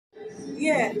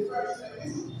Yeah,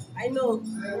 I know.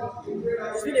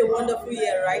 It's been a wonderful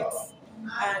year, right?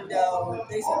 And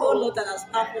there's a whole lot that has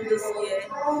happened this year.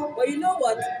 But you know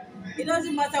what? It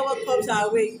doesn't matter what comes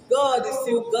our way. God is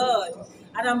still God.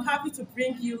 And I'm happy to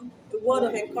bring you a word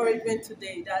of encouragement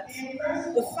today that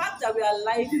the fact that we are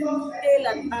alive, hale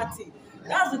and hearty,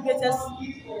 that's the greatest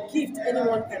gift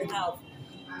anyone can have.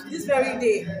 This very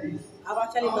day, I've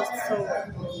actually lost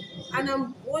someone. And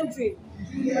I'm wondering,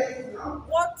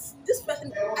 what this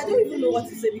person, I don't even know what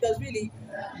to say because really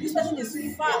this person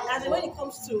is far, as in when it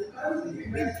comes to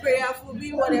being prayerful,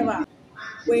 being whatever.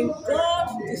 When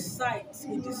God decides,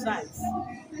 He decides,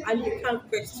 and you can't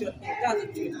question Him. That's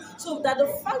the truth. So that the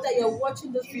fact that you're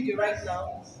watching this video right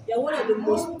now, you're one of the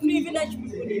most privileged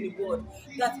people in the world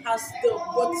that has the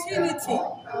opportunity,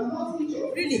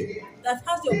 really, that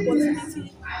has the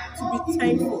opportunity to be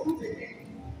thankful.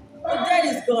 The dead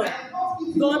is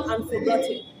gone and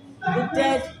forgotten. The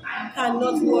dead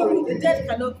cannot worry. The dead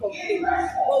cannot complain.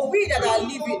 But we that are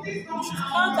living, we should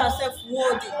count ourselves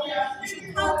worthy. We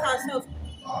should count ourselves,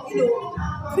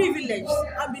 privileged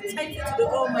and be thankful to the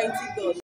Almighty God.